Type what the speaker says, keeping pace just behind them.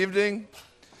Evening.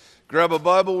 Grab a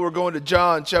Bible. We're going to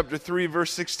John chapter 3,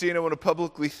 verse 16. I want to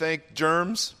publicly thank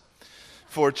Germs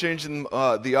for changing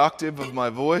the octave of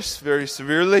my voice very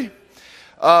severely.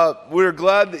 We're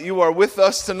glad that you are with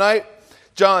us tonight.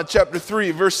 John chapter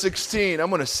 3, verse 16. I'm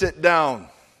going to sit down.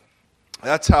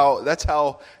 That's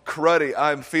how cruddy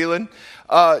I'm feeling.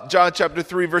 John chapter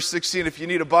 3, verse 16. If you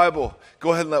need a Bible,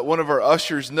 go ahead and let one of our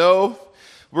ushers know.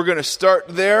 We're going to start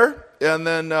there, and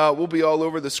then we'll be all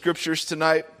over the scriptures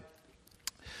tonight.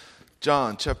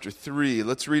 John chapter 3.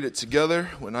 Let's read it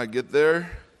together when I get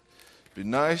there. Be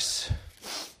nice.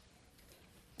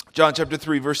 John chapter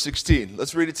 3, verse 16.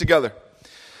 Let's read it together.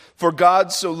 For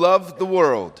God so loved the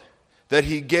world that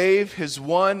he gave his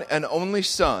one and only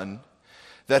Son,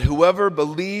 that whoever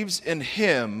believes in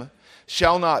him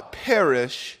shall not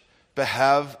perish, but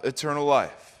have eternal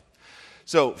life.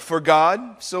 So, for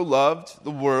God so loved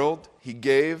the world, he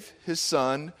gave his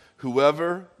Son,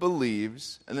 whoever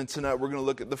believes. And then tonight we're going to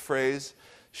look at the phrase,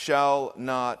 shall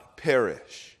not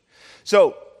perish.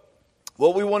 So,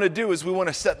 what we want to do is we want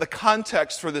to set the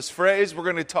context for this phrase. We're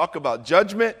going to talk about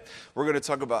judgment. We're going to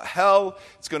talk about hell.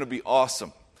 It's going to be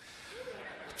awesome.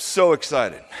 So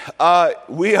excited.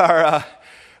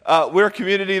 We're a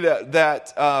community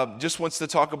that just wants to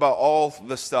talk about all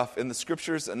the stuff in the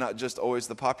scriptures and not just always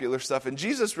the popular stuff. And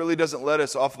Jesus really doesn't let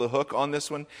us off the hook on this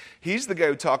one. He's the guy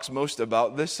who talks most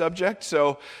about this subject.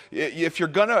 So if you're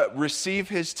going to receive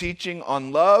his teaching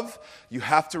on love, you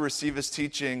have to receive his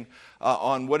teaching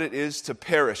on what it is to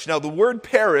perish. Now, the word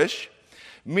perish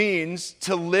means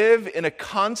to live in a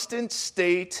constant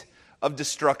state of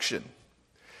destruction.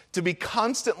 To be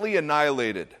constantly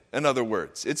annihilated, in other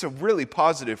words. It's a really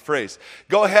positive phrase.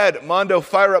 Go ahead, Mondo,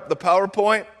 fire up the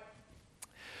PowerPoint.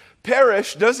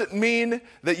 Perish doesn't mean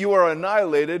that you are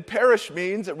annihilated. Perish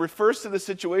means it refers to the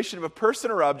situation of a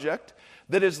person or object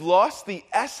that has lost the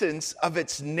essence of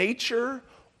its nature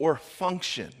or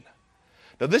function.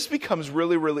 Now, this becomes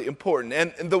really, really important.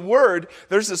 And the word,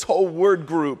 there's this whole word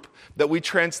group that we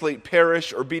translate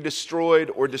perish or be destroyed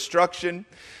or destruction.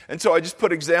 And so I just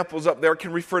put examples up there. It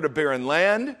can refer to barren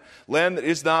land that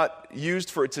is not used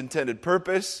for its intended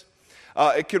purpose.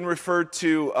 It can refer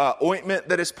to ointment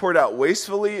that is poured out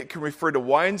wastefully. It can refer to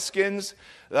wineskins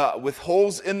with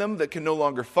holes in them that can no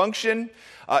longer function.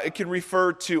 It can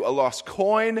refer to a lost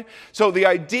coin. So the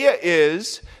idea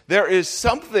is there is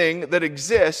something that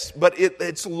exists, but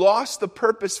it's lost the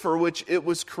purpose for which it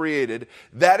was created.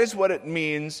 That is what it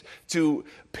means to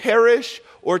perish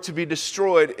or to be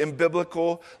destroyed in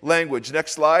biblical language.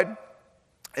 Next slide.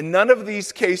 In none of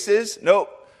these cases, nope.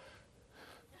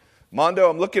 Mondo,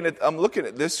 I'm looking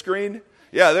at this screen.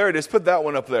 Yeah, there it is. Put that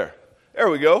one up there. There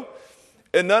we go.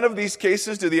 In none of these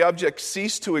cases do the objects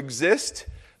cease to exist,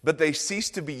 but they cease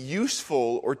to be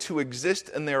useful or to exist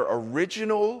in their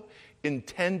original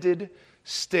intended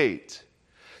state.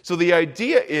 So the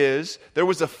idea is there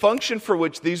was a function for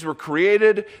which these were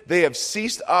created. They have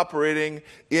ceased operating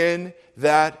in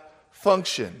that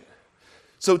function.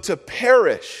 So to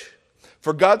perish,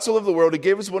 for God so loved the world, he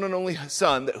gave his one and only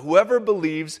Son, that whoever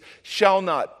believes shall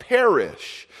not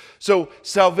perish. So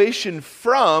salvation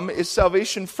is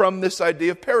salvation from this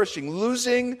idea of perishing,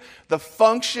 losing the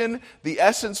function, the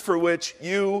essence for which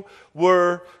you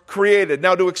were created.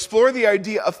 Now, to explore the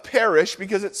idea of perish,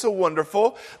 because it's so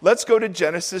wonderful, let's go to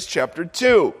Genesis chapter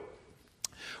 2.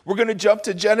 We're going to jump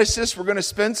to Genesis. We're going to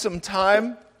spend some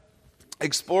time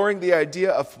exploring the idea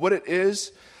of what it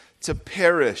is to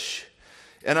perish.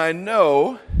 And I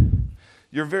know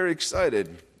you're very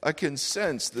excited. I can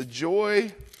sense the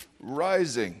joy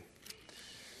rising.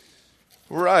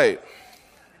 Right.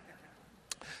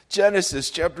 Genesis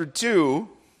chapter 2,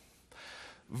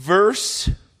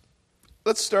 let's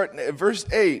start at verse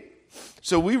 8.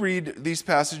 So we read these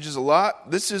passages a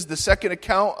lot. This is the second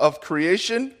account of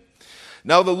creation.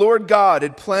 Now the Lord God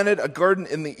had planted a garden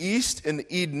in the east in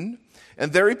Eden,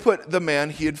 and there he put the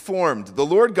man he had formed. The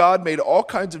Lord God made all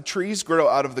kinds of trees grow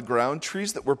out of the ground,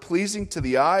 trees that were pleasing to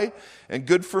the eye and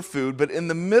good for food. But in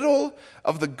the middle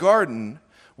of the garden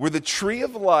were the tree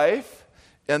of life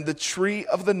and the tree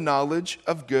of the knowledge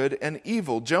of good and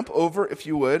evil. Jump over, if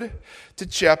you would, to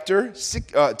chapter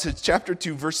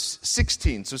 2, verse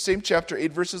 16. So same chapter,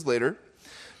 8 verses later.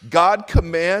 God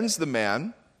commands the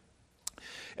man,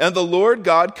 and the Lord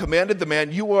God commanded the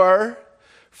man, you are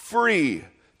free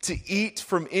to eat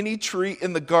from any tree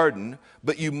in the garden,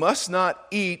 but you must not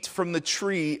eat from the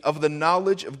tree of the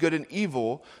knowledge of good and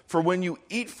evil, for when you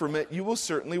eat from it, you will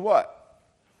certainly what?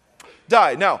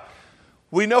 Die. Now,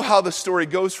 we know how the story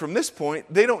goes from this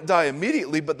point. They don't die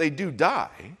immediately, but they do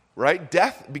die, right?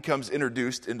 Death becomes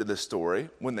introduced into the story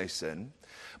when they sin.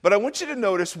 But I want you to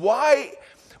notice why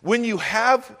when you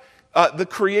have the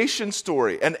creation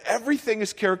story, and everything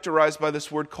is characterized by this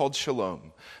word called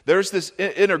shalom. There's this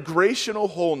integrational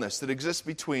wholeness that exists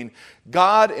between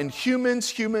God and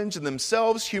humans and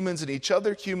themselves, humans and each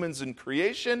other, humans and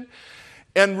creation.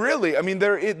 And really, I mean,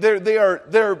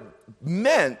 they're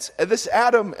meant, this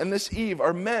Adam and this Eve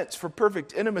are meant for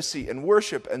perfect intimacy and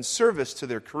worship and service to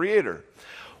their Creator.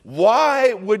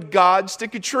 Why would God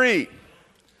stick a tree?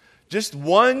 Just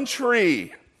one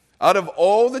tree out of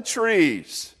all the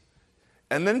trees,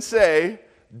 and then say,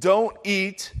 don't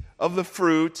eat of the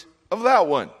fruit of that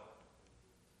one.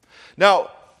 Now,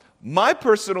 my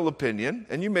personal opinion,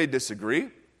 and you may disagree,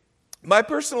 my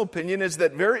personal opinion is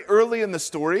that very early in the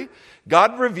story,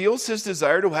 God reveals his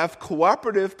desire to have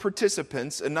cooperative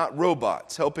participants and not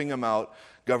robots helping him out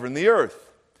govern the earth.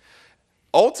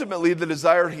 Ultimately, the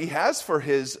desire he has for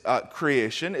his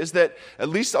creation is that, at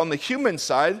least on the human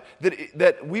side,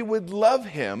 that we would love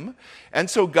him. And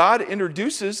so God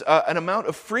introduces an amount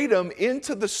of freedom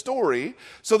into the story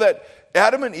so that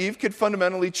Adam and Eve could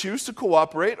fundamentally choose to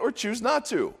cooperate or choose not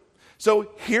to.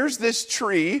 So here's this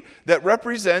tree that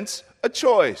represents a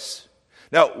choice.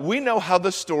 Now, we know how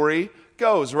the story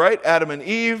goes, right? Adam and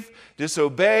Eve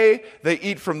disobey. They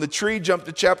eat from the tree. Jump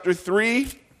to chapter 3.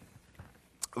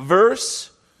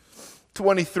 Verse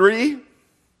 23,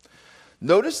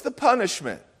 notice the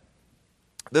punishment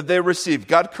that they receive.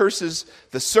 God curses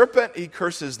the serpent, he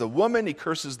curses the woman, he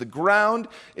curses the ground,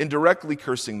 indirectly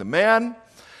cursing the man.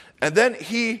 And then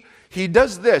he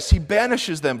does this, he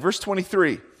banishes them. Verse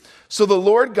 23, so the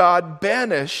Lord God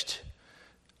banished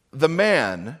the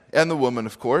man, and the woman,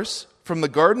 of course, from the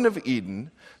Garden of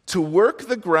Eden to work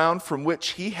the ground from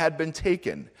which he had been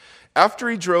taken. After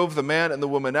he drove the man and the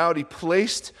woman out, he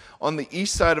placed on the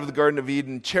east side of the Garden of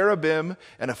Eden cherubim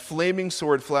and a flaming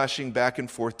sword flashing back and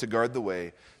forth to guard the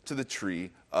way to the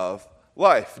tree of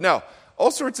life. Now, all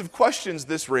sorts of questions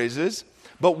this raises,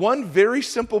 but one very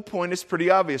simple point is pretty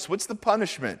obvious. What's the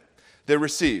punishment they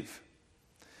receive?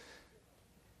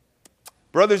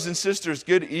 Brothers and sisters,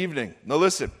 good evening. Now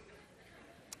listen,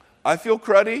 I feel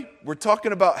cruddy. We're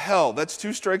talking about hell. That's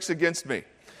 2 strikes against me.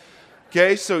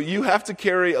 Okay, so you have to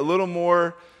carry a little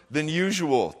more than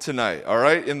usual tonight, all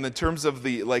right, in the terms of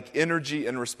the energy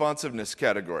and responsiveness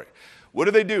category. What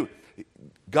do?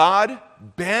 God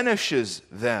banishes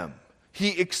them.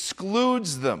 He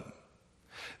excludes them.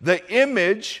 The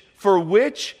image for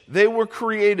which they were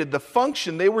created, the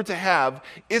function they were to have,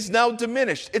 is now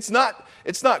diminished. It's not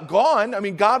gone. I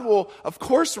mean, God will, of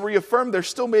course, reaffirm they're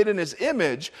still made in his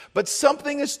image, but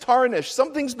something is tarnished.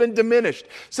 Something's been diminished.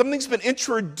 Something's been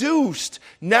introduced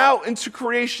now into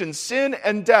creation, sin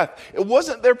and death. It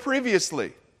wasn't there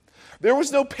previously. There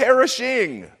was no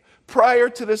perishing prior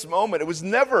to this moment. It was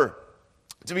never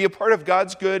to be a part of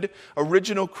God's good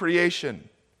original creation.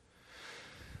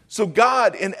 So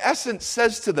God, in essence,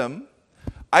 says to them,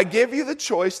 I gave you the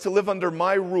choice to live under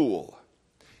my rule.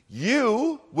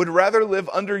 You would rather live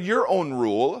under your own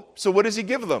rule, so what does he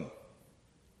give them?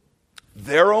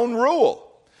 Their own rule.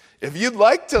 If you'd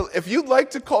like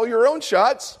to call your own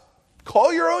shots,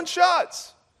 call your own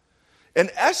shots. In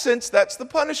essence, that's the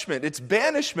punishment. It's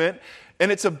banishment,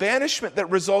 and it's a banishment that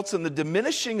results in the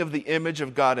diminishing of the image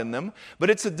of God in them, but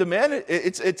it's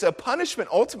a punishment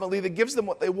ultimately that gives them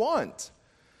what they want,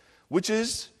 which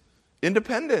is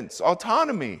independence,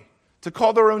 autonomy, to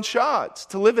call their own shots,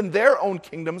 to live in their own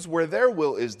kingdoms where their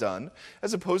will is done,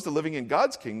 as opposed to living in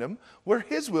God's kingdom where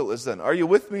his will is done. Are you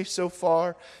with me so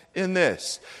far in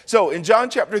this? So in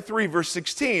John chapter 3, verse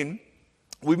 16,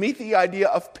 we meet the idea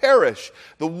of perish.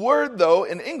 The word, though,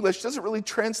 in English doesn't really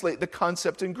translate the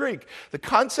concept in Greek. The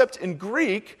concept in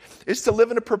Greek is to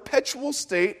live in a perpetual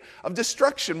state of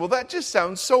destruction. Well, that just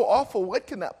sounds so awful. What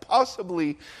can that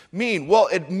possibly mean? Well,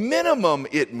 at minimum,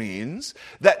 it means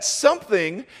that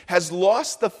something has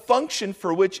lost the function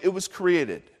for which it was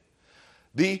created.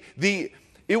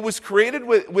 It was created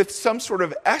with some sort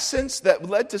of essence that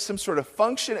led to some sort of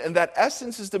function, and that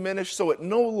essence is diminished, so it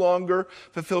no longer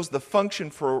fulfills the function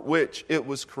for which it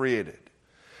was created.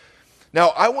 Now,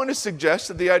 I want to suggest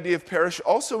that the idea of perish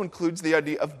also includes the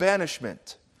idea of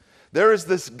banishment. There is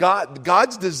this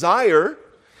God's desire,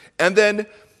 and then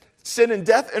sin and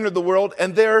death enter the world,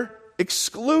 and they're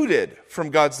excluded from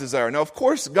God's desire. Now, of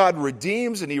course, God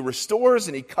redeems and he restores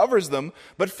and he covers them,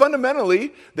 but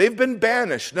fundamentally, they've been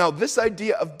banished. Now, this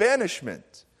idea of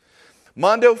banishment.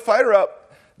 Mondo, fire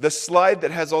up the slide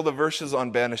that has all the verses on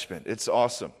banishment. It's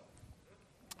awesome.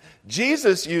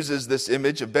 Jesus uses this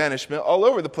image of banishment all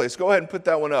over the place. Go ahead and put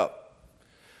that one up.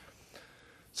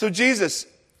 So Jesus,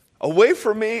 away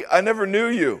from me, I never knew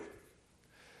you.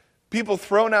 People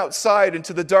thrown outside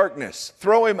into the darkness.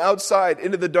 Throw him outside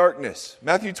into the darkness.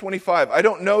 Matthew 25, I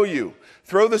don't know you.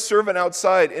 Throw the servant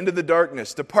outside into the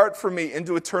darkness. Depart from me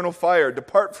into eternal fire.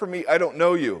 Depart from me, I don't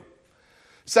know you.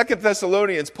 2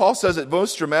 Thessalonians, Paul says it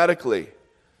most dramatically.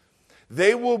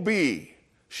 They will be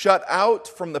shut out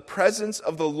from the presence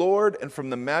of the Lord and from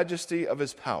the majesty of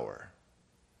his power.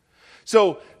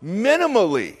 So,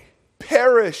 minimally,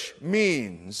 perish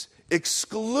means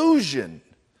exclusion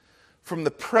from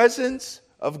the presence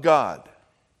of God,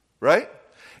 right?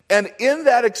 And in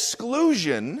that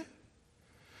exclusion,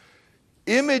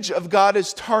 image of God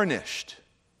is tarnished.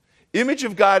 Image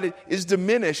of God is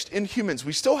diminished in humans.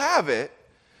 We still have it,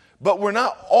 but we're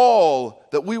not all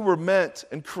that we were meant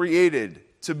and created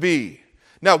to be.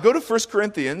 Now, go to 1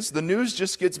 Corinthians. The news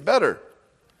just gets better.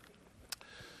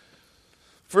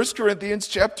 1 Corinthians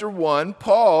chapter 1,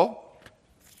 Paul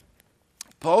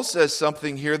says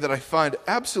something here that I find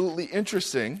absolutely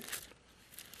interesting.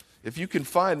 If you can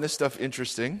find this stuff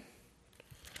interesting.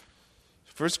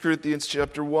 1 Corinthians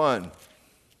chapter 1.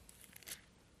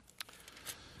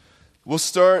 We'll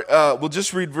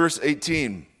just read verse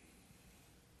 18.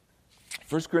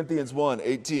 1 Corinthians 1,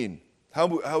 18.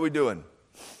 How are we doing?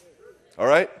 All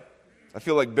right? I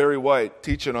feel like Barry White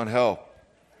teaching on hell.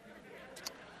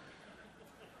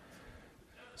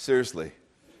 Seriously.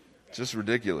 Just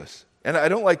ridiculous. And I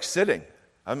don't like sitting.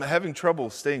 I'm having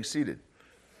trouble staying seated.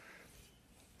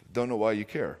 Don't know why you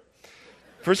care.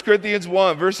 1 Corinthians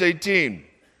 1, verse 18.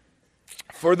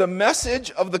 For the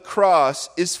message of the cross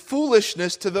is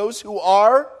foolishness to those who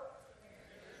are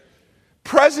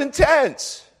present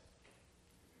tense.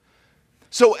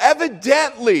 So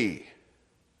evidently,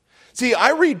 see,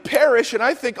 I read perish and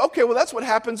I think, okay, well, that's what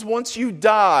happens once you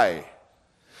die.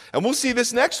 And we'll see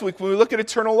this next week when we look at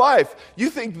eternal life. You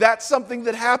think that's something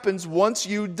that happens once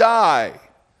you die.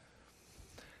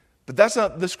 But that's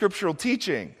not the scriptural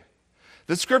teaching.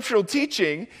 The scriptural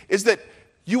teaching is that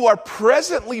you are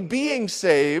presently being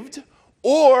saved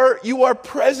or you are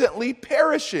presently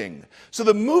perishing. So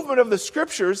the movement of the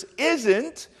scriptures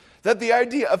isn't that the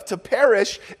idea of to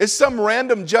perish is some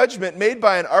random judgment made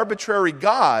by an arbitrary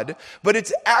God, but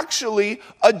it's actually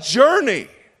a journey.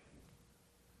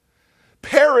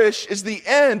 Perish is the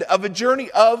end of a journey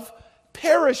of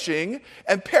perishing,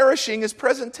 and perishing is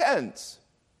present tense.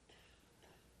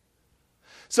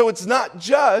 So it's not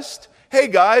just, hey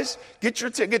guys, get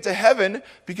your ticket to heaven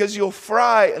because you'll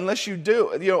fry unless you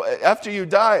do, after you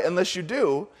die unless you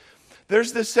do.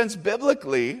 There's this sense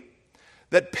biblically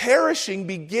that perishing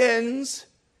begins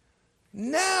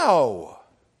now.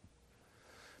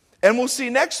 And we'll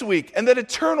see next week, and that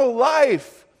eternal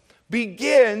life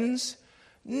begins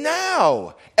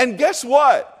now. And guess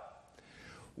what?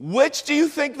 Which do you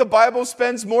think the Bible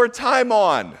spends more time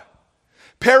on?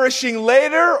 Perishing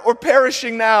later or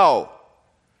perishing now?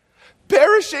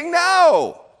 Perishing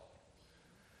now.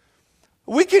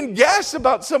 We can guess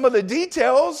about some of the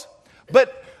details,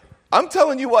 but I'm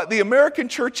telling you what, the American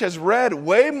church has read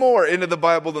way more into the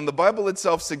Bible than the Bible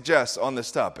itself suggests on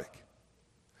this topic.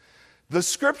 The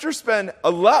scriptures spend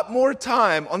a lot more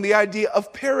time on the idea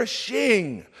of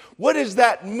perishing. What does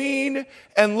that mean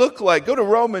and look like? Go to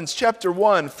Romans chapter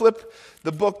 1, flip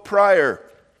the book prior.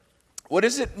 What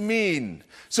does it mean?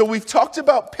 So we've talked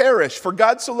about perish. For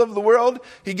God so loved the world,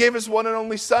 he gave his one and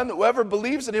only Son, that whoever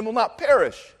believes in him will not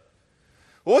perish.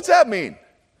 Well, what's that mean?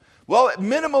 Well,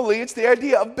 minimally, it's the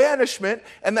idea of banishment,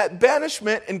 and that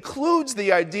banishment includes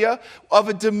the idea of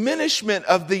a diminishment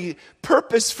of the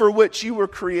purpose for which you were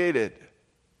created.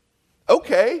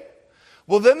 Okay,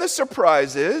 well then the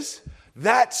surprise is,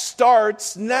 that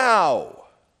starts now.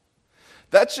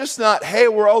 That's just not, hey,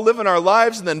 we're all living our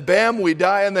lives and then bam, we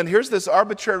die. And then here's this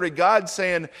arbitrary God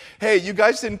saying, hey, you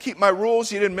guys didn't keep my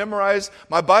rules. You didn't memorize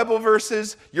my Bible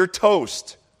verses. You're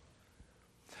toast.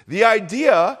 The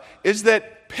idea is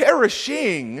that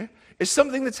perishing is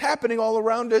something that's happening all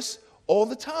around us all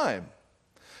the time.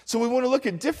 So we want to look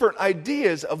at different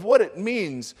ideas of what it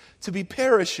means to be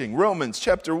perishing. Romans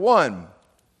chapter 1.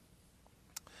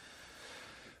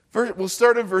 We'll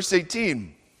start in verse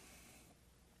 18.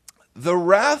 The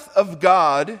wrath of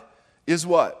God is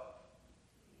what?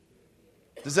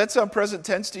 Does that sound present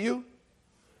tense to you?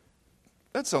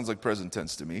 That sounds like present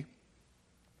tense to me.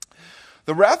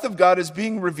 The wrath of God is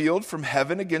being revealed from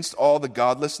heaven against all the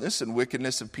godlessness and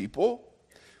wickedness of people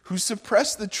who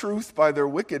suppress the truth by their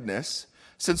wickedness,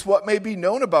 since what may be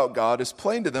known about God is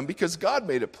plain to them because God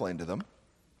made it plain to them.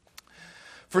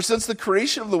 For since the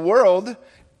creation of the world,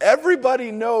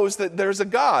 everybody knows that there's a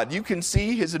God. You can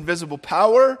see his invisible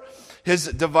power, his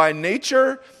divine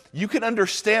nature. You can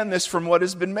understand this from what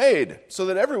has been made, so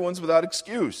that everyone's without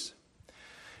excuse.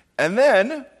 And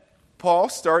then, Paul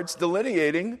starts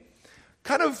delineating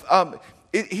kind of,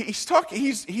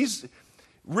 he's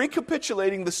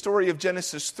recapitulating the story of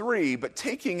Genesis 3, but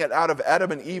taking it out of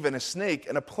Adam and Eve and a snake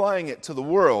and applying it to the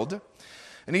world.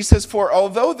 And he says, "For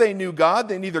although they knew God,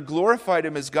 they neither glorified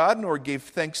him as God nor gave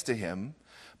thanks to him,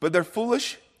 but their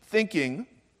foolish thinking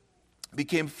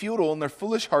became futile and their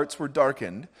foolish hearts were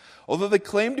darkened. Although they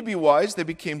claimed to be wise, they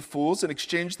became fools and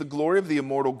exchanged the glory of the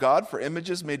immortal God for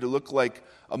images made to look like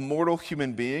a mortal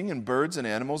human being and birds and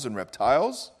animals and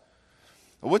reptiles."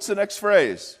 What's the next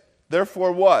phrase?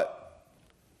 Therefore what?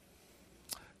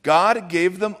 God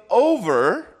gave them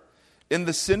over in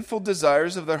the sinful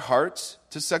desires of their hearts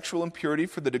to sexual impurity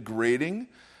for the degrading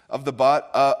of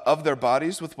their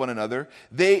bodies with one another.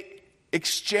 They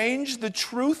exchanged the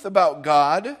truth about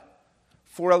God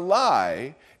for a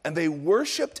lie, and they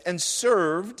worshiped and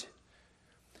served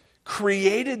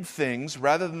created things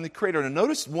rather than the Creator. Now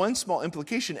notice one small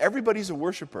implication. Everybody's a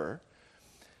worshiper.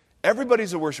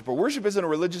 Everybody's a worshiper. Worship isn't a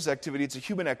religious activity, it's a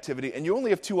human activity, and you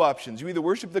only have two options. You either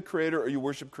worship the Creator or you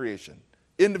worship creation.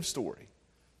 End of story.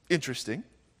 Interesting.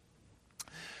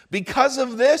 Because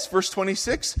of this, verse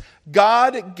 26,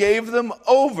 God gave them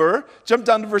over. Jump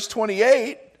down to verse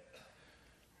 28.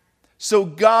 So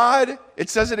God, it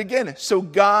says it again, so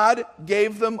God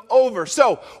gave them over.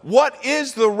 So, what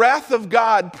is the wrath of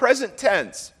God, present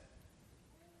tense?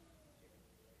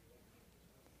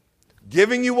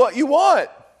 Giving you what you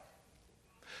want.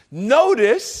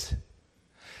 Notice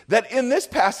that in this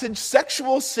passage,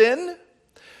 sexual sin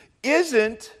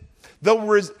isn't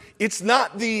it's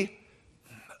not the,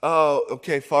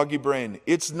 foggy brain.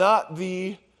 It's not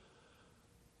the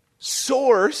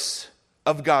source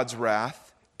of God's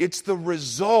wrath. It's the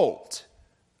result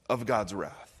of God's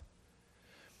wrath.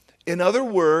 In other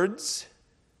words,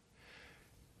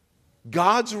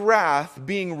 God's wrath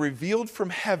being revealed from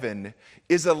heaven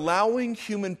is allowing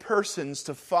human persons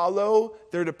to follow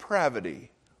their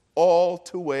depravity all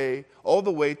the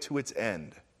way to its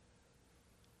end.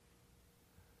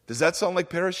 Does that sound like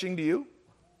perishing to you?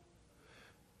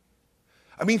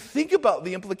 I mean, think about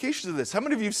the implications of this. How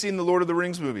many of you have seen the Lord of the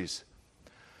Rings movies?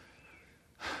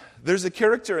 There's a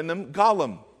character in them,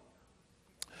 Gollum,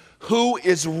 who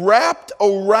is wrapped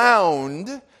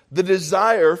around the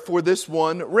desire for this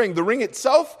one ring. The ring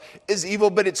itself is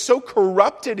evil, but it so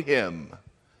corrupted him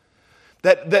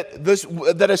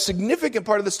that a significant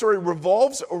part of the story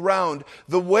revolves around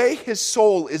the way his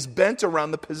soul is bent around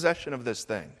the possession of this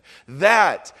thing.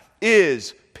 That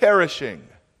is perishing.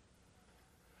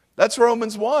 That's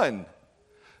Romans 1.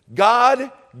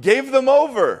 God gave them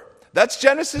over. That's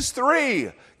Genesis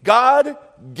 3. God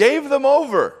gave them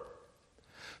over.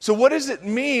 So what does it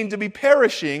mean to be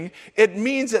perishing? It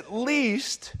means at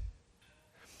least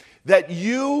that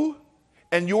you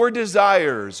and your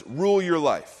desires rule your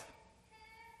life.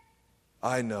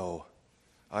 I know.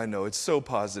 It's so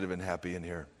positive and happy in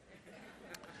here.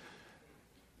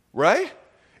 Right?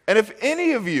 And if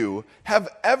any of you have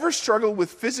ever struggled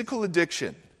with physical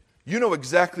addiction, you know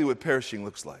exactly what perishing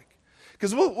looks like.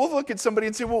 Because we'll look at somebody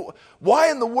and say, well, why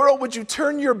in the world would you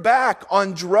turn your back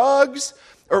on drugs?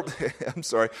 Or, I'm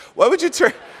sorry, why would you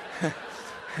turn...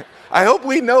 I hope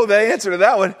we know the answer to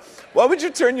that one. Why would you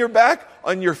turn your back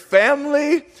on your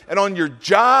family and on your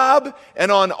job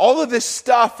and on all of this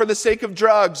stuff for the sake of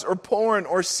drugs or porn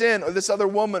or sin or this other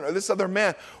woman or this other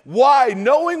man? Why,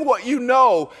 knowing what you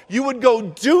know, you would go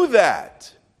do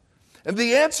that? And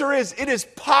the answer is, it is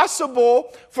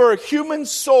possible for a human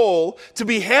soul to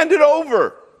be handed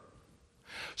over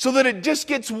so that it just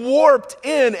gets warped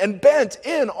in and bent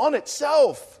in on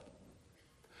itself.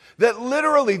 That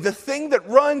literally the thing that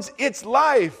runs its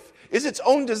life is its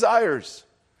own desires.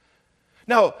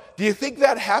 Now, do you think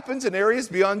that happens in areas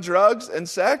beyond drugs and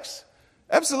sex?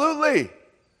 Absolutely.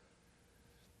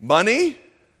 Money?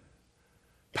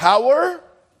 Power?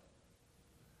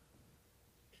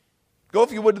 Go,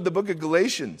 if you would, to the book of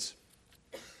Galatians.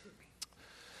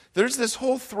 There's this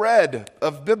whole thread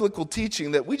of biblical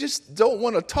teaching that we just don't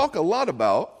want to talk a lot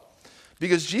about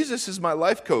because Jesus is my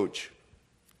life coach.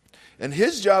 And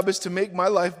his job is to make my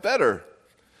life better.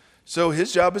 So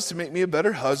his job is to make me a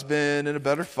better husband and a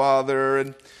better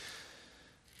father.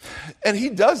 And he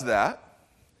does that.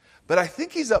 But I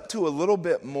think he's up to a little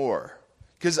bit more.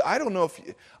 Because I don't know if...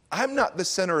 I'm not the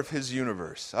center of his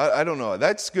universe. I don't know.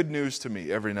 That's good news to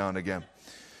me every now and again.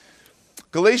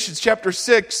 Galatians chapter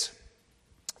 6.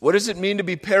 What does it mean to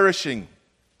be perishing?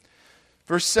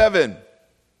 Verse 7.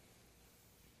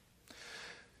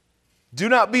 Do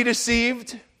not be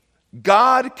deceived.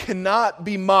 God cannot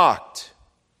be mocked.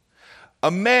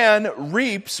 A man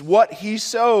reaps what he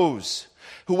sows.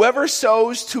 Whoever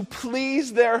sows to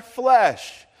please their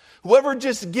flesh Whoever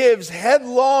just gives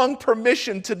headlong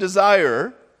permission to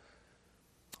desire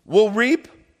will reap,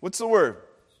 what's the word?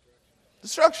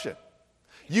 Destruction.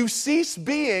 You cease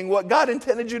being what God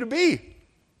intended you to be.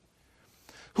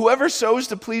 Whoever sows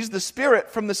to please the Spirit,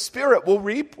 from the Spirit will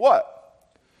reap what?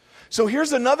 So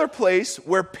here's another place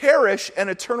where perish and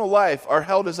eternal life are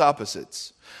held as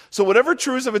opposites. So whatever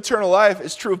true is of eternal life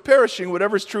is true of perishing.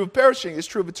 Whatever is true of perishing is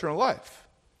true of eternal life.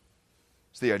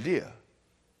 It's the idea.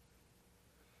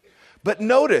 But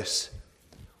notice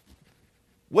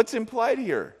what's implied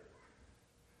here.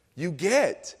 You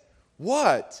get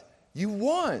what you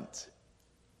want.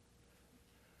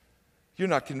 You're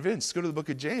not convinced. Go to the book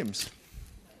of James.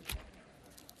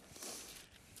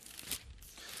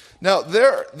 Now,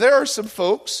 there are some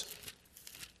folks,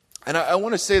 and I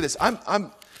want to say this. I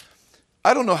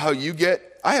don't know how you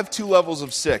get. I have two levels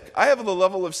of sick. I have the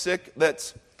level of sick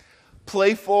that's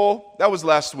playful. That was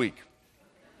last week.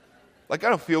 Like, I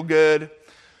don't feel good.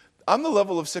 I'm the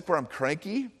level of sick where I'm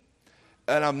cranky,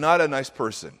 and I'm not a nice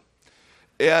person.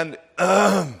 And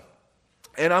I'm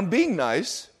being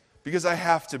nice because I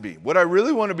have to be. What I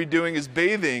really want to be doing is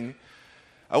bathing.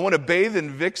 I want to bathe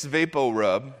in Vicks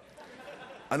VapoRub.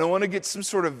 And I want to get some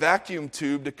sort of vacuum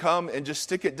tube to come and just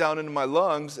stick it down into my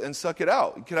lungs and suck it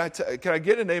out. Can I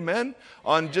get an amen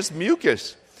on just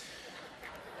mucus?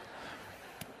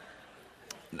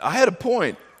 I had a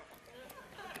point.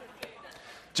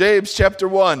 James chapter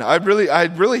 1. I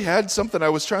really had something I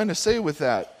was trying to say with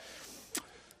that.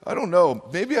 I don't know.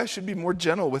 Maybe I should be more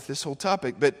gentle with this whole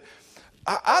topic, but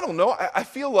I don't know. I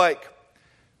feel like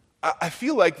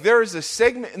there is a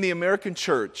segment in the American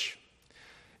church.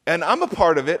 And I'm a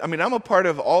part of it. I mean, I'm a part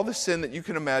of all the sin that you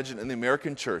can imagine in the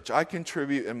American church. I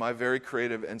contribute in my very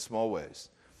creative and small ways.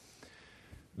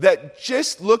 That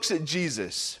just looks at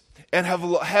Jesus and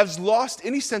has lost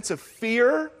any sense of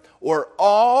fear or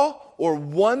awe or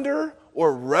wonder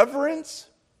or reverence.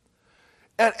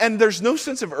 And there's no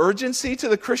sense of urgency to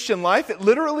the Christian life. It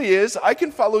literally is, I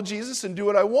can follow Jesus and do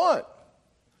what I want.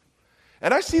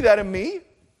 And I see that in me.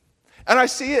 And I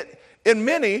see it in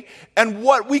many, and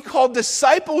what we call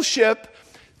discipleship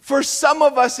for some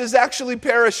of us is actually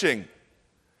perishing.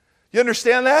 You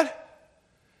understand that?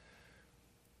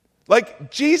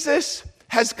 Like, Jesus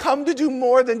has come to do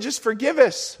more than just forgive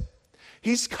us.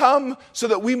 He's come so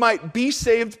that we might be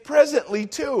saved presently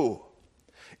too.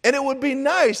 And it would be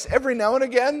nice every now and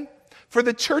again for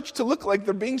the church to look like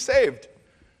they're being saved.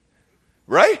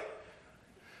 Right?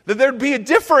 That there'd be a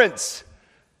difference,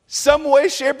 some way,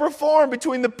 shape, or form,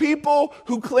 between the people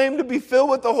who claim to be filled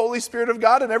with the Holy Spirit of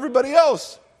God and everybody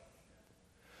else.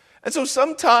 And so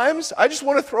sometimes I just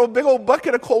want to throw a big old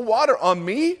bucket of cold water on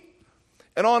me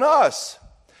and on us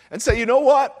and say, you know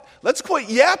what? Let's quit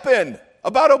yapping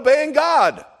about obeying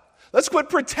God. Let's quit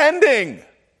pretending.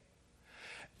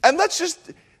 And let's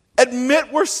just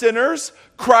admit we're sinners,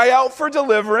 cry out for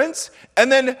deliverance, and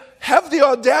then have the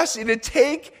audacity to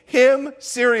take Him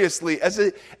seriously as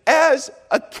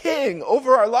a king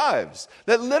over our lives.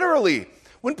 That literally,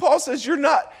 when Paul says you're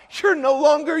no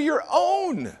longer your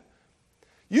own.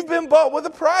 You've been bought with a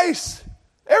price.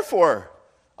 Therefore,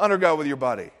 honor God with your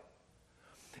body.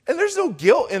 And there's no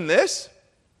guilt in this,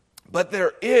 but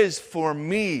there is, for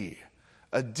me,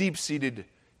 a deep-seated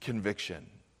conviction.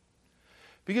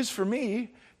 Because for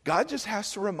me, God just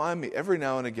has to remind me every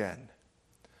now and again,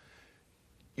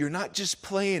 you're not just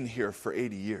playing here for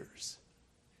 80 years,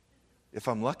 if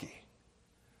I'm lucky.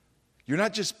 You're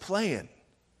not just playing.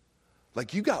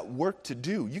 Like, you got work to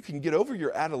do. You can get over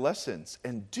your adolescence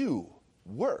and do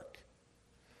work.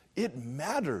 It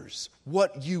matters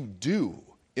what you do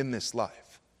in this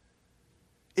life.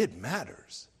 It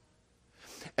matters.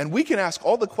 And we can ask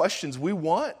all the questions we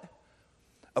want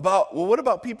about, well, what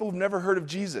about people who've never heard of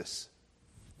Jesus?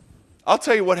 I'll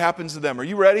tell you what happens to them. Are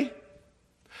you ready?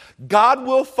 God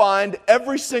will find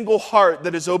every single heart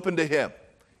that is open to Him.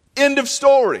 End of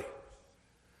story.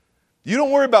 You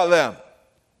don't worry about them.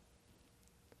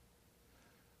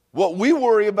 What we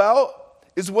worry about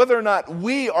is whether or not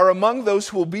we are among those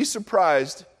who will be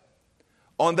surprised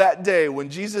on that day when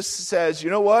Jesus says, you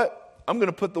know what? I'm going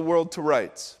to put the world to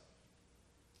rights.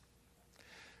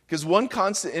 Because one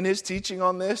constant in His teaching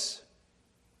on this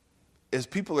is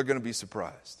people are going to be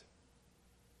surprised.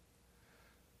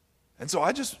 And so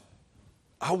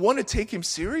I want to take Him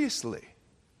seriously.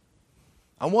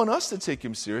 I want us to take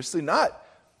Him seriously, not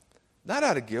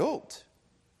out of guilt,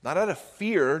 not out of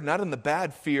fear, not in the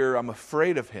bad fear, I'm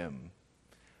afraid of Him.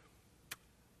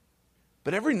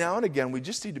 But every now and again, we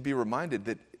just need to be reminded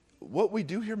that what we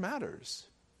do here matters.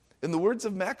 In the words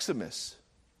of Maximus,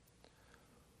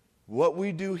 what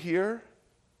we do here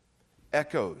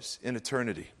echoes in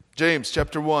eternity. James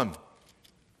chapter 1,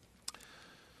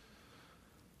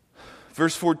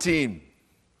 verse 14.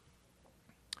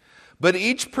 But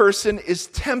each person is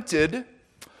tempted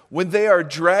when they are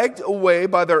dragged away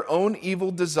by their own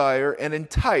evil desire and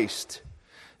enticed.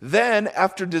 Then,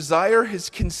 after desire has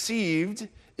conceived,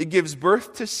 it gives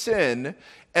birth to sin,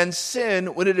 and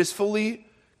sin, when it is fully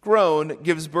grown,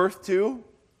 gives birth to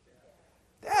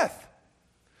death.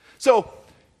 So,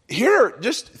 here are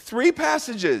just 3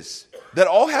 passages that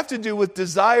all have to do with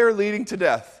desire leading to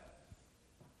death.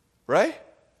 Right?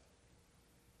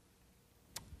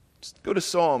 Just go to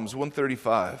Psalms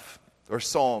 135, or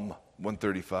Psalm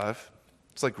 135.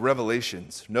 It's like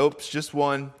Revelations. Nope, it's just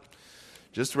one.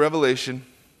 Just Revelation.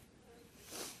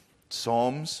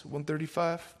 Psalms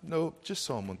 135? Nope, just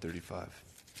Psalm 135.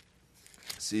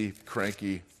 See,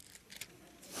 cranky.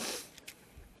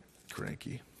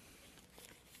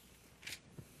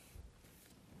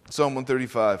 Psalm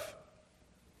 135.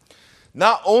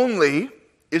 Not only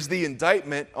is the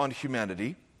indictment on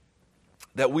humanity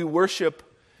that we worship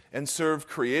and serve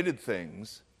created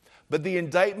things, but the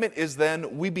indictment is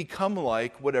then we become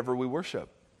like whatever we worship.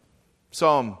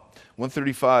 Psalm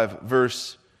 135,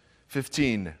 verse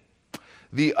 15.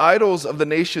 The idols of the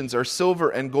nations are silver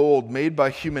and gold made by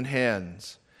human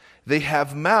hands. They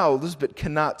have mouths but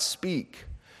cannot speak,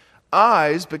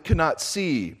 eyes but cannot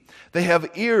see. They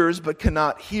have ears but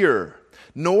cannot hear,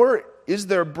 nor is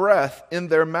there breath in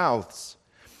their mouths.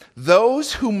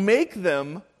 Those who make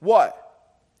them, what?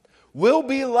 Will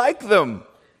be like them,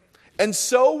 and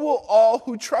so will all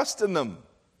who trust in them.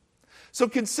 So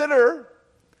consider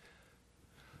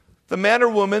the man or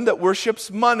woman that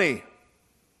worships money.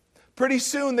 Pretty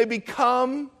soon they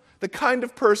become the kind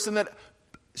of person that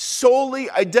solely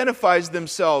identifies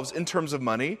themselves in terms of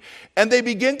money, and they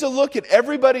begin to look at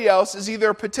everybody else as either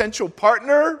a potential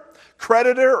partner,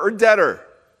 creditor, or debtor.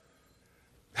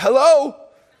 Hello?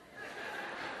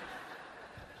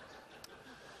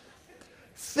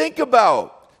 Think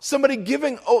about somebody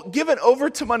given over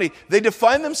to money. They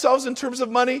define themselves in terms of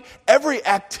money. Every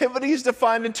activity is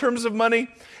defined in terms of money.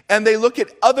 And they look at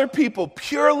other people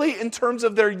purely in terms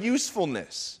of their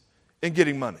usefulness in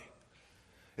getting money.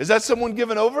 Is that someone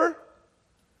given over?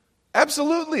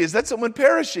 Absolutely. Is that someone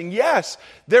perishing? Yes.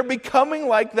 They're becoming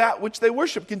like that which they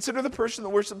worship. Consider the person that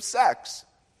worships sex.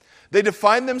 They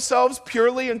define themselves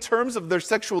purely in terms of their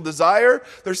sexual desire,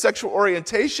 their sexual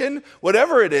orientation,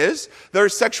 whatever it is, their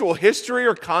sexual history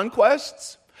or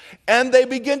conquests, and they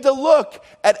begin to look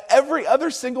at every other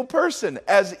single person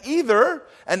as either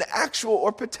an actual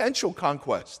or potential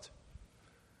conquest.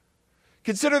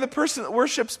 Consider the person that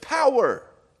worships power.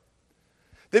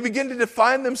 They begin to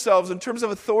define themselves in terms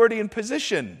of authority and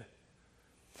position,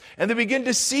 and they begin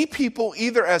to see people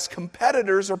either as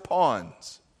competitors or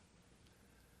pawns.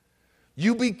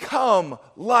 You become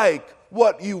like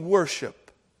what you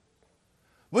worship.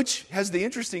 Which has the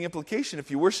interesting implication, if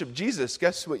you worship Jesus,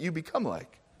 guess what you become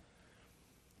like?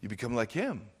 You become like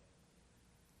Him.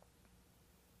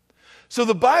 So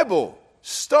the Bible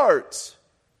starts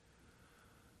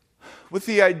with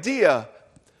the idea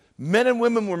men and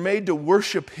women were made to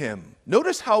worship Him.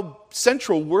 Notice how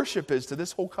central worship is to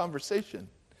this whole conversation.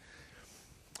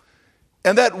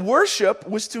 And that worship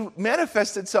was to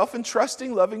manifest itself in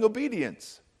trusting, loving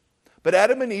obedience. But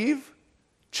Adam and Eve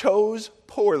chose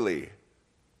poorly.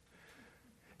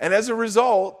 And as a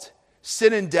result,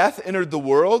 sin and death entered the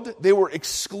world. They were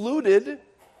excluded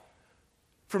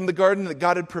from the garden that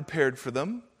God had prepared for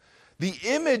them. The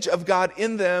image of God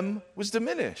in them was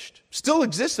diminished. Still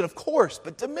existed, of course,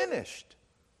 but diminished.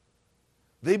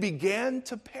 They began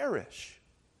to perish.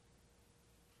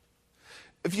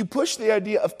 If you push the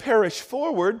idea of perish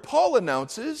forward, Paul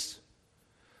announces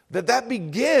that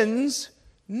begins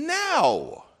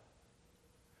now.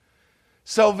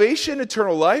 Salvation,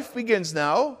 eternal life begins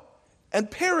now,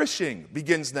 and perishing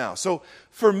begins now. So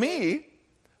for me,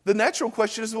 the natural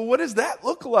question is, well, what does that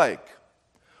look like?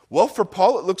 Well, for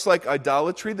Paul, it looks like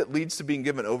idolatry that leads to being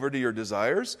given over to your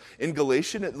desires. In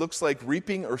Galatians, it looks like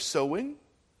reaping or sowing,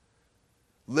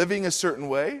 living a certain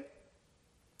way.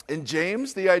 In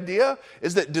James, the idea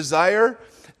is that desire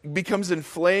becomes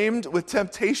inflamed with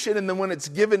temptation, and then when it's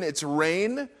given its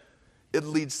reign, it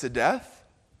leads to death.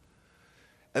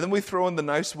 And then we throw in the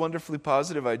nice, wonderfully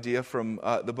positive idea from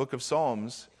the book of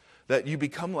Psalms that you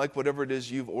become like whatever it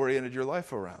is you've oriented your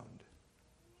life around.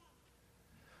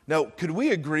 Now, could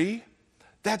we agree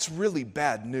that's really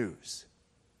bad news,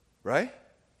 right?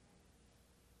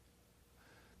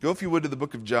 Go, if you would, to the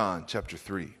book of John, chapter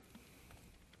 3.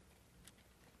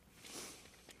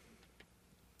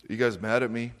 Are you guys mad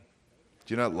at me?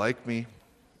 Do you not like me?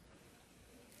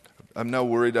 I'm now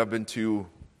worried I've been too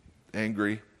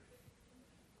angry.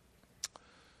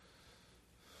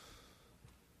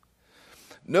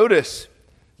 Notice,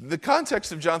 the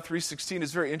context of John 3:16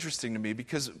 is very interesting to me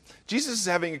because Jesus is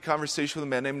having a conversation with a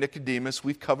man named Nicodemus.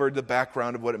 We've covered the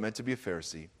background of what it meant to be a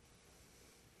Pharisee.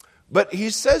 But he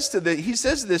says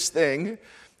this thing.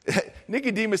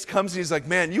 Nicodemus comes and he's like,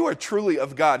 man, you are truly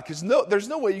of God, because there's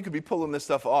no way you could be pulling this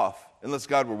stuff off unless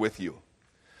God were with you.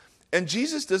 And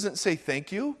Jesus doesn't say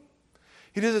thank you.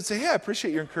 He doesn't say, hey, I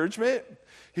appreciate your encouragement.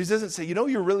 He doesn't say,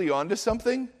 you're really onto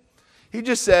something. He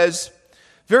just says,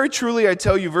 very truly I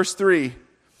tell you, verse 3,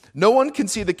 no one can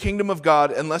see the kingdom of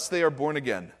God unless they are born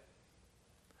again.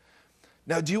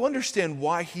 Now, do you understand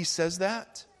why he says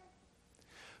that?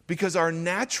 Because our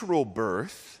natural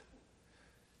birth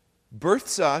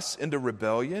births us into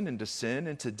rebellion, into sin,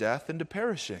 into death, into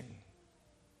perishing.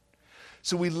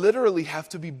 So we literally have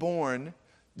to be born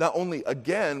not only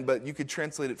again, but you could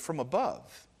translate it from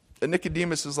above. And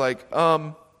Nicodemus is like,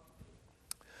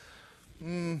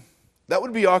 that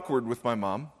would be awkward with my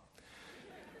mom.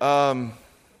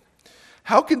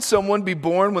 How can someone be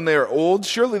born when they are old?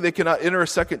 Surely they cannot enter a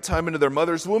second time into their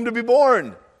mother's womb to be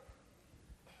born.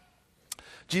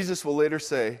 Jesus will later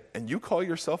say, and you call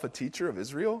yourself a teacher of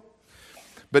Israel?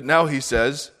 But now he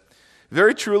says,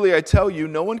 very truly I tell you,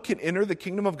 no one can enter the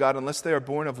kingdom of God unless they are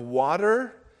born of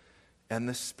water and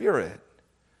the Spirit.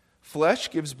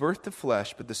 Flesh gives birth to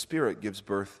flesh, but the Spirit gives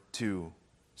birth to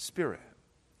spirit.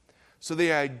 So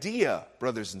the idea,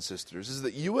 brothers and sisters, is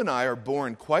that you and I are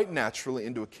born quite naturally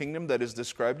into a kingdom that is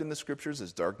described in the Scriptures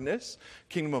as darkness,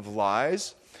 kingdom of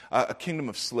lies, a kingdom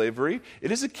of slavery.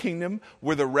 It is a kingdom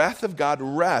where the wrath of God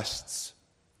rests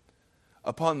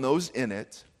upon those in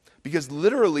it, because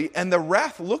literally, and the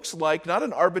wrath looks like not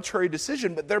an arbitrary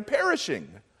decision, but they're perishing.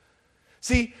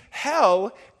 See,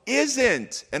 hell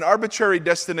isn't an arbitrary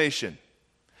destination.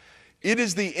 It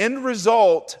is the end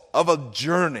result of a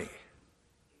journey.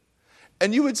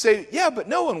 And you would say, yeah, but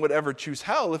no one would ever choose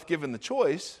hell if given the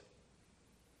choice.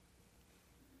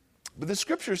 But the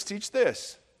Scriptures teach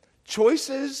this.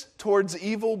 Choices towards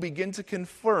evil begin to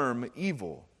confirm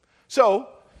evil. So,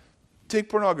 take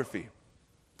pornography.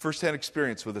 First-hand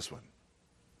experience with this one.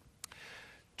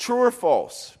 True or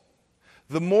false?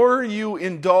 The more you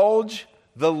indulge,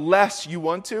 the less you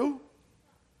want to?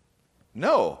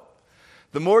 No.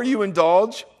 The more you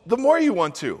indulge, the more you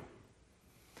want to.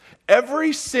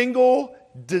 Every single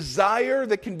desire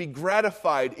that can be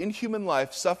gratified in human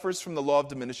life suffers from the law of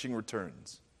diminishing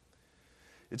returns.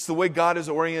 It's the way God has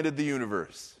oriented the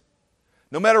universe.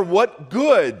 No matter what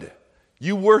good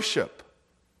you worship,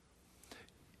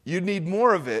 you need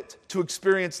more of it to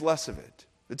experience less of it.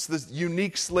 It's this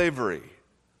unique slavery.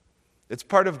 It's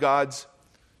part of God's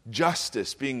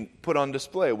justice being put on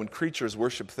display when creatures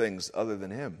worship things other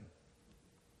than Him.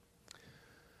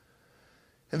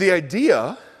 And the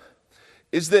idea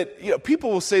is that, people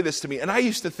will say this to me, and I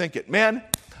used to think it, man,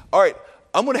 all right,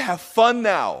 I'm going to have fun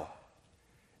now.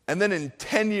 And then in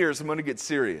 10 years, I'm going to get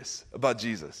serious about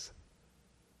Jesus.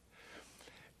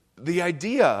 The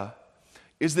idea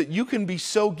is that you can be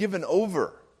so given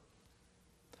over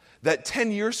that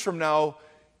 10 years from now,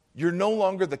 you're no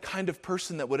longer the kind of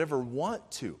person that would ever want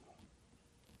to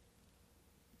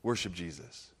worship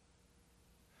Jesus.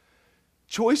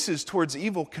 Choices towards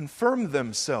evil confirm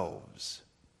themselves,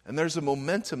 and there's a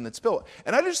momentum that's built.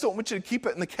 And I just don't want you to keep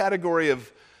it in the category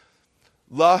of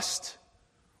lust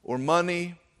or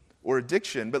money or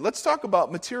addiction, but let's talk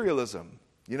about materialism.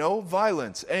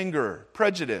 Violence, anger,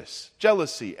 prejudice,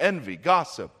 jealousy, envy,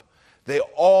 gossip. They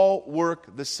all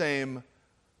work the same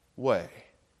way.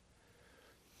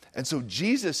 And so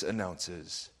Jesus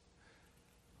announces,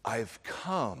 I've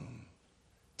come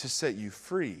to set you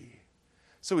free.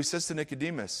 So he says to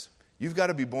Nicodemus, you've got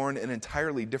to be born in an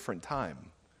entirely different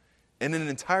time, in an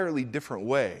entirely different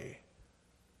way,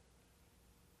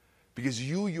 because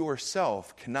you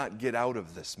yourself cannot get out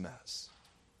of this mess.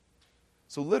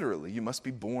 So literally, you must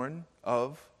be born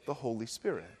of the Holy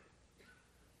Spirit.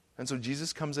 And so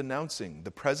Jesus comes announcing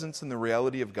the presence and the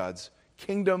reality of God's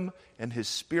kingdom and His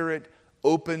Spirit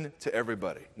open to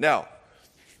everybody. Now,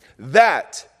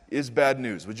 that is bad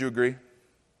news. Would you agree?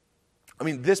 I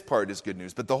mean, this part is good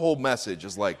news, but the whole message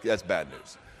is like, that's bad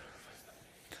news.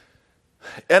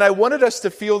 And I wanted us to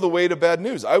feel the weight of bad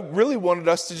news. I really wanted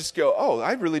us to just go, oh,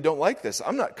 I really don't like this.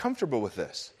 I'm not comfortable with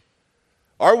this.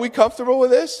 Are we comfortable with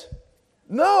this?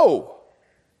 No.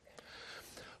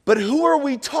 But who are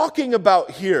we talking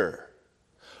about here?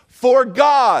 For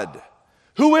God.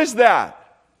 Who is that?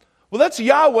 Well, that's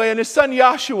Yahweh and His Son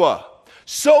Yahshua.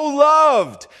 So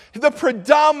loved, the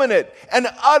predominant and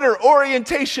utter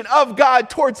orientation of God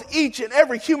towards each and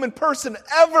every human person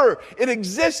ever in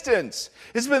existence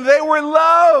has been they were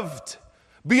loved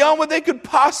beyond what they could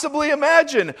possibly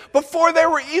imagine before they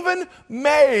were even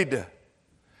made.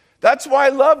 That's why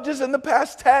loved is in the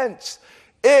past tense.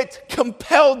 It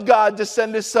compelled God to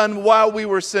send his son while we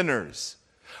were sinners.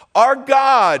 Our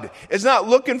God is not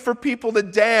looking for people to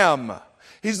damn.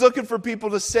 He's looking for people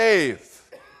to save.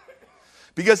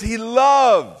 Because he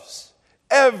loves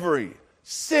every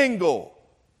single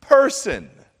person.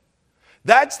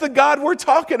 That's the God we're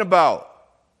talking about.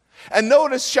 And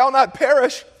notice, shall not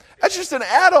perish. That's just an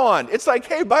add-on. It's like,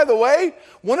 hey, by the way,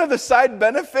 one of the side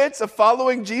benefits of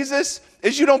following Jesus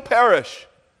is you don't perish.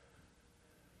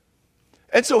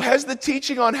 And so has the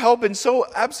teaching on hell been so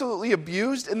absolutely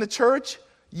abused in the church?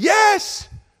 Yes.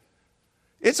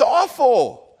 It's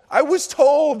awful. I was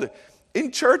told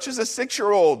in church as a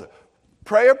 6-year-old,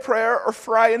 pray a prayer or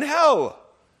fry in hell.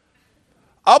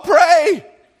 I'll pray.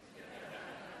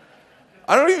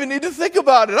 I don't even need to think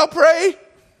about it. I'll pray.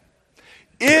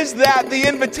 Is that the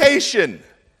invitation?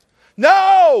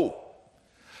 No.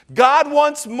 God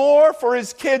wants more for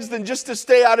his kids than just to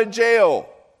stay out of jail.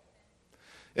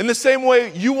 In the same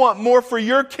way, you want more for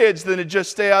your kids than to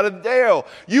just stay out of jail.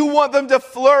 You want them to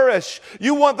flourish.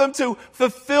 You want them to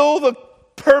fulfill the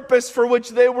purpose for which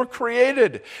they were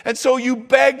created. And so you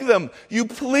beg them, you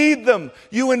plead them,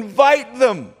 you invite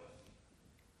them.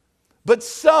 But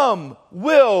some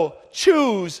will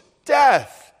choose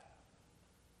death.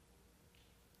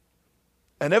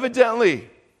 And evidently,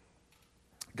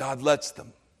 God lets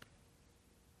them.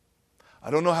 I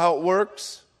don't know how it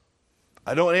works.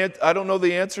 I don't know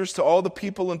the answers to all the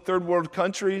people in third world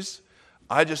countries.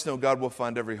 I just know God will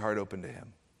find every heart open to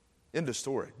him. End of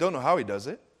story. Don't know how he does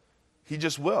it. He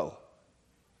just will.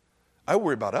 I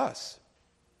worry about us.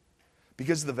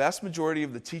 Because the vast majority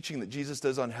of the teaching that Jesus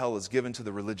does on hell is given to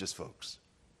the religious folks.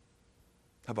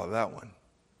 How about that one?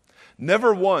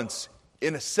 Never once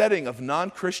in a setting of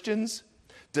non-Christians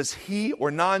does he,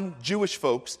 or non-Jewish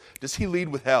folks, does he lead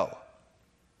with hell.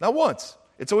 Not once.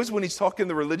 It's always when he's talking to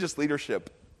the religious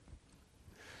leadership.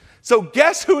 So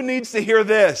guess who needs to hear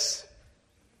this?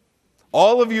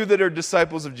 All of you that are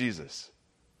disciples of Jesus.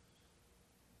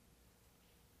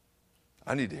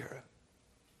 I need to hear it.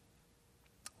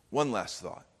 One last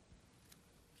thought.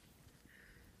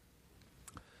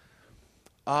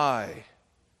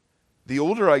 The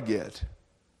older I get,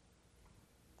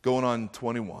 going on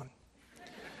 21,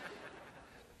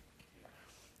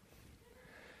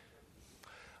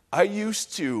 I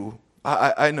used to,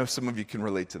 I know some of you can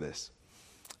relate to this.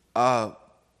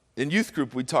 In youth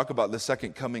group, we'd talk about the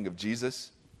second coming of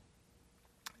Jesus.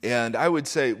 And I would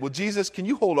say, well, Jesus, can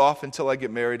you hold off until I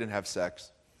get married and have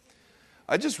sex?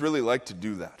 I just really like to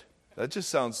do that. That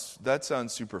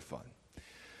sounds super fun.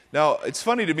 Now, it's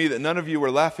funny to me that none of you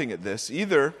are laughing at this,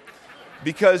 either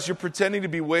because you're pretending to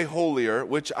be way holier,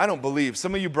 which I don't believe.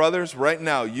 Some of you brothers, right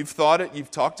now, you've thought it,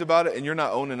 you've talked about it, and you're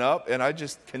not owning up, and I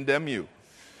just condemn you.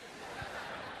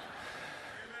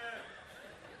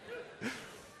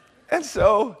 And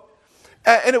so,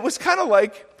 and it was kind of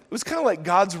like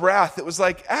God's wrath. It was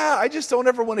like, I just don't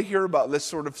ever want to hear about this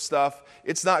sort of stuff.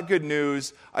 It's not good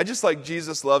news. I just like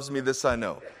Jesus loves me, this I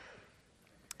know.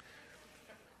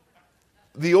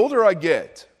 The older I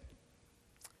get,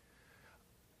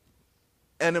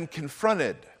 and am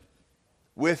confronted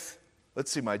with,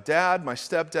 let's see, my dad, my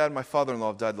stepdad, my father-in-law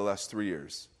have died the last 3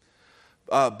 years.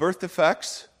 Birth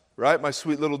defects, right? My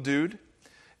sweet little dude.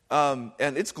 And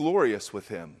it's glorious with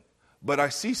him. But I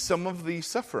see some of the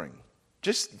suffering,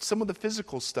 just some of the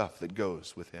physical stuff that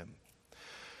goes with him.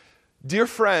 Dear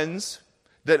friends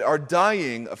that are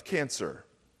dying of cancer,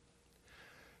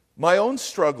 my own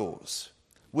struggles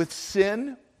with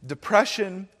sin,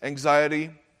 depression, anxiety,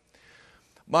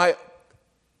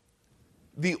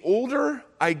 the older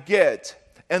I get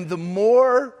and the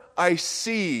more I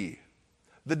see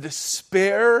the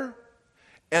despair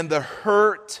and the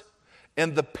hurt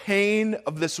and the pain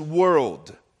of this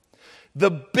world, the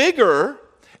bigger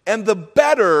and the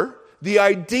better the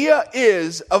idea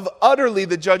is of utterly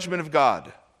the judgment of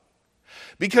God.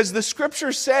 Because the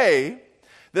scriptures say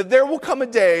that there will come a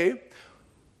day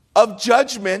of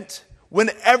judgment when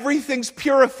everything's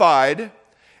purified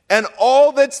and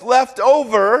all that's left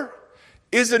over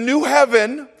is a new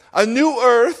heaven, a new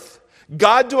earth,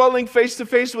 God dwelling face to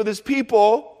face with his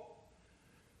people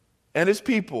and his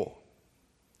people.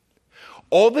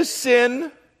 All the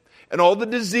sin and all the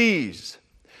disease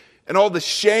and all the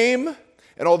shame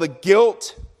and all the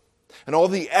guilt and all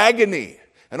the agony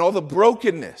and all the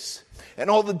brokenness and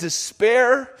all the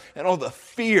despair and all the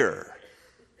fear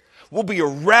will be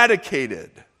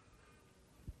eradicated.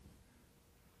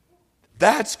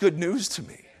 That's good news to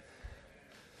me.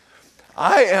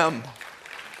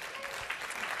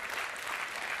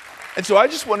 And so I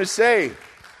just want to say,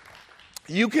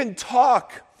 you can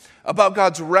talk about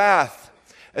God's wrath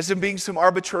as in being some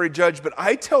arbitrary judge, but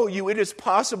I tell you it is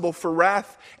possible for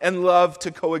wrath and love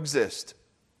to coexist.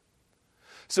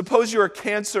 Suppose you're a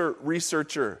cancer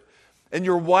researcher and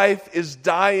your wife is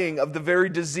dying of the very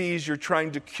disease you're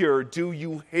trying to cure. Do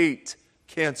you hate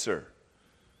cancer?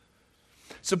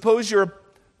 Suppose you're a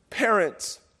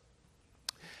parent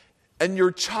and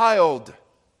your child,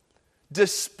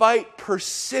 despite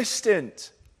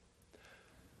persistent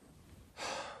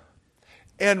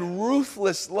and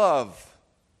ruthless love,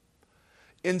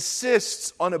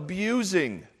 insists on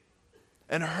abusing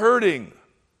and hurting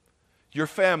your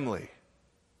family.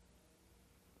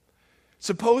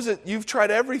 Suppose that you've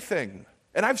tried everything.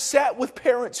 And I've sat with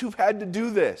parents who've had to do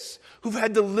this, who've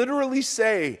had to literally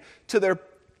say to their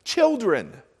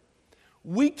children,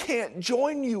 we can't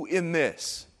join you in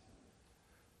this.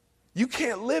 You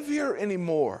can't live here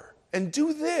anymore and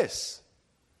do this.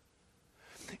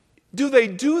 Do they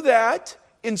do that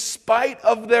in spite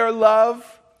of their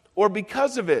love or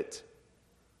because of it?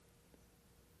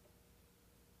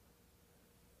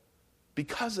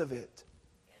 Because of it.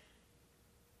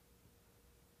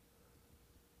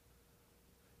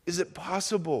 Is it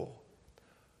possible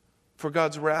for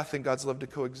God's wrath and God's love to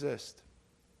coexist?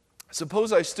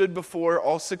 Suppose I stood before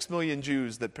all 6 million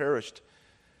Jews that perished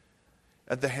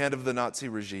at the hand of the Nazi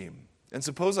regime. And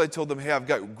suppose I told them, hey, I've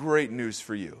got great news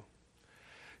for you.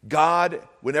 God,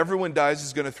 when everyone dies,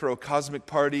 is going to throw a cosmic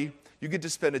party. You get to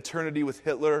spend eternity with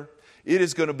Hitler. It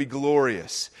is going to be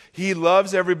glorious. He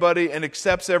loves everybody and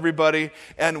accepts everybody,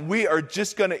 and we are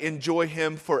just going to enjoy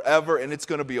him forever, and it's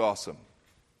going to be awesome.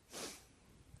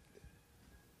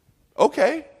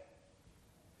 Okay.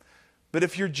 But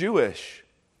if you're Jewish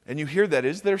and you hear that,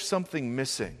 is there something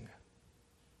missing?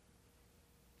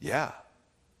 Yeah.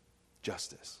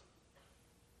 Justice.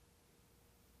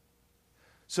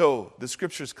 So the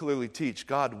scriptures clearly teach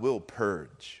God will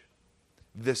purge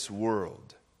this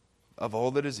world of all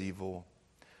that is evil,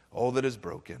 all that is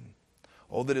broken,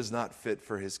 all that is not fit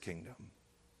for his kingdom.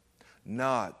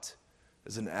 Not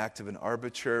as an act of an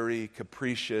arbitrary,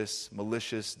 capricious,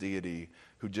 malicious deity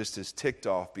who just is ticked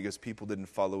off because people didn't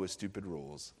follow his stupid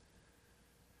rules,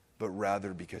 but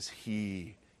rather because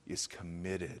he is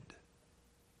committed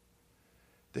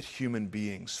that human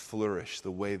beings flourish the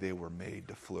way they were made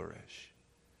to flourish.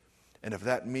 And if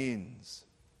that means,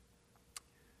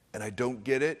 and I don't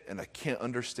get it and I can't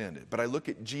understand it, but I look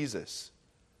at Jesus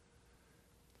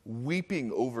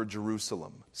weeping over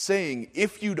Jerusalem, saying,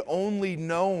 if you'd only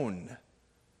known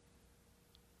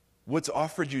what's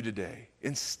offered you today,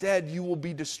 instead you will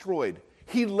be destroyed.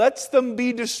 He lets them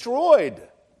be destroyed.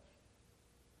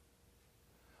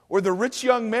 Or the rich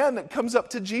young man that comes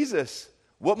up to Jesus,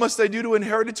 what must I do to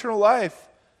inherit eternal life?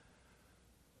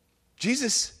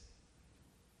 Jesus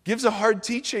gives a hard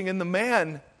teaching and the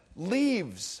man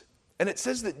leaves. And it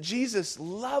says that Jesus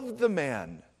loved the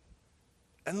man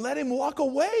and let him walk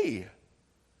away.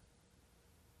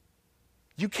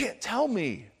 You can't tell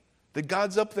me that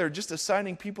God's up there just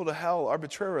assigning people to hell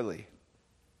arbitrarily.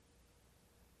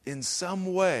 In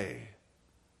some way,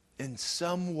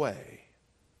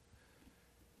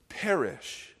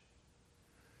 perish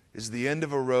is the end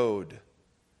of a road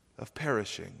of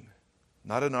perishing.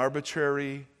 Not an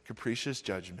arbitrary, capricious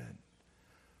judgment,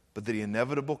 but the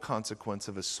inevitable consequence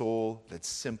of a soul that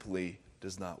simply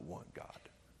does not want God.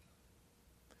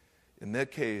 In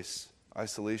that case,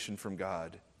 isolation from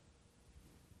God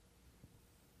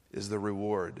is the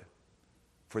reward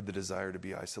for the desire to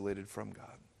be isolated from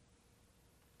God.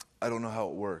 I don't know how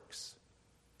it works.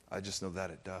 I just know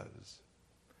that it does.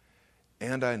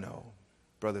 And I know,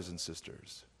 brothers and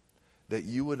sisters, that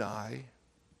you and I